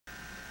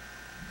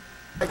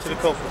To the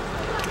coca.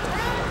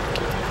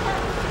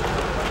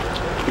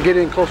 Get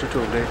in closer to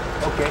him, Dave.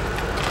 Okay.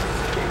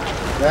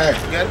 Hey,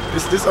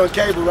 this on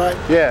cable, right?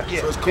 Yeah.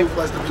 So it's cool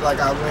for us to be like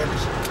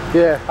outlandish.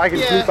 Yeah, I can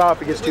bleep out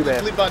if it gets too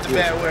bad. Bleep out the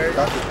bad words.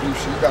 Y'all can bleep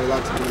shit. You got a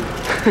lot to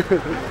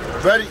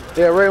do. Ready?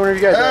 Yeah, ready whenever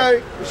you guys are.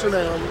 Hey, what's your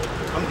name, homie?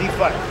 I'm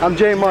D5. I'm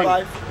J Money.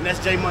 And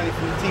that's J Money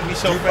from the TV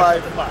show D5. Fresh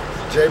Out the Box.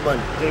 J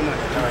Money. J Money.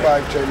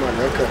 D5 J Money.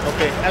 Okay.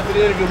 Okay, after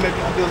the interview, maybe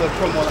we'll do a little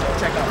promo.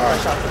 Check out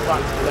Fresh Out the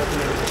Box. Let me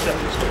know the show.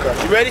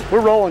 Okay. You ready?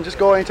 We're rolling, just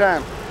go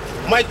anytime.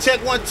 Mic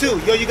check 1, 2.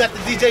 Yo, you got the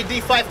DJ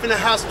D5 in the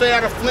house, straight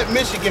out of Flint,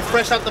 Michigan.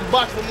 Fresh out the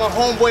box with my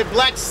homeboy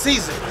Black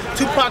Caesar.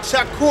 Tupac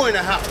Shakur in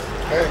the house.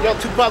 Hey. Yo,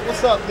 Tupac,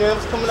 what's up, man?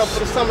 What's coming up for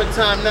the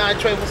summertime now?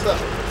 Trey, what's up?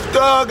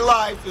 Thug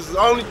Life is the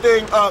only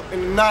thing up in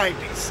the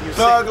 90s.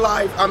 Thug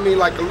Life, I mean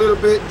like a little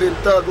bit, then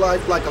Thug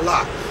Life like a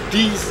lot.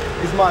 These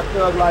is my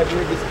Thug Life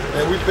niggas,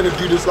 and we finna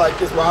do this like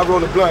this while I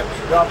roll a blunt.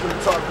 Y'all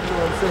finna talk, you know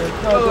what I'm saying?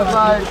 Thug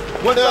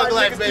Life. One Thug Thug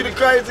Life, niggas baby. be the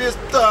craziest,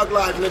 Thug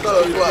Life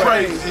niggas be the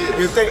craziest.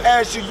 If they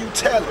ask you, you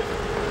tell them.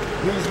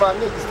 These my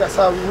niggas, that's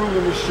how we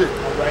ruling this shit.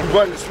 Right. We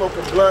running,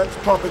 smoking blunts,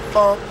 pumping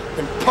funk,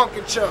 and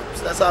punking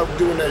chumps. That's how we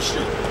doing that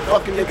shit.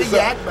 Fucking niggas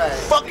up.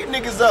 Fucking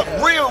niggas up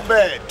real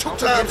bad. 2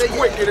 times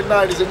quick in the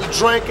 90s, and we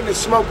drinking and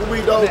smoking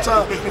weed all the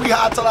time. We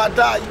high till I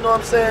die, you know what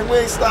I'm saying? We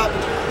ain't stopping.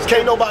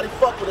 Can't nobody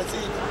fuck with us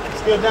either.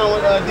 Still down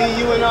with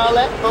DU and all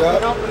that?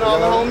 Bumping up and all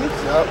the homies?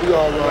 Yeah, we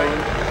all rolling.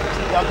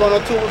 Y'all going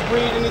on tour with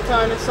Breed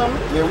anytime this summer?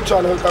 Yeah, we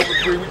trying to hook up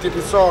with Breed. We did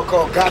this song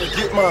called Gotta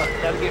Get Mine.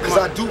 Because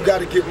I do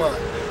gotta get mine.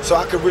 So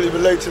I could really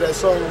relate to that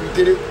song when we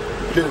did it.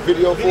 We did a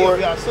video for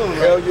it. Soon,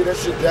 Hell yeah, that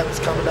shit that was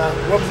coming out.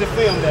 What was it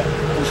filmed at?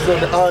 It was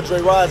filmed at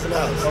Andre Rising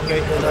House. Okay.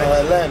 In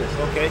Atlanta.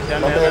 Okay,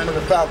 down My there. man from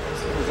the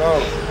Falcons. It was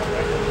on.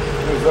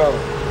 It was on.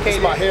 Okay,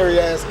 It's my hairy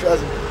ass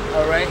cousin.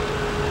 All right.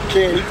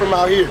 Ken, he from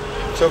out here.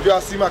 So if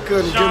y'all see my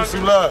cousin, give him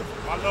some love.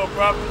 My little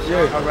brother.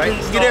 Yeah. All right.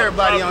 Get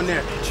everybody on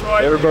there.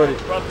 Detroit, Everybody.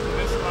 Brothers of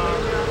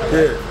Islam.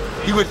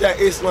 Yeah. He with that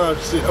Islam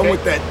shit. I'm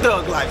with that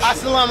Thug Life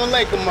shit. Assalamu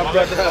alaikum, my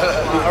brother.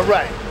 All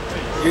right.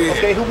 Yeah.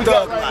 Okay, who we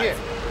got right here?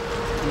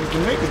 The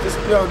niggas, just,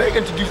 you know, they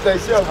introduce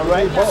themselves. All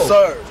right.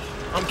 Sir,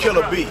 I'm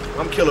Killer B.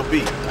 I'm Killer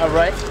B. All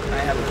right.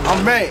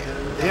 I'm Man.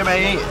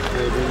 M-A-N.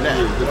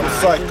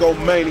 I'm Psycho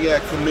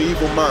Maniac from the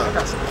Evil Mind.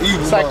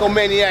 Evil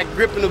Psychomaniac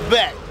gripping the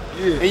back.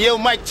 Yeah. And yo,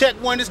 Mike check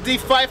 1, this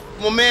D5,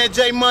 my man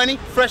J Money,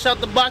 fresh out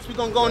the box. We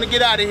gonna go on and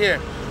get out of here.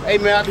 Hey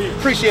man, I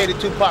appreciate it,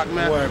 Tupac,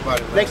 man. Don't worry about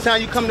it, man. Next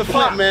time you come to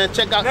Flint, man,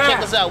 check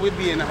us out. We'll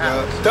be in the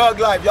house. Thug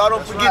Life, y'all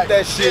don't forget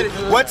that shit.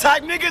 What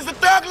type nigga is the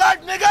Thug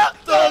Life nigga?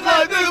 Thug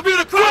Life nigga be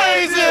the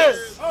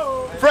craziest!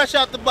 Fresh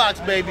out the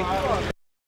box, baby.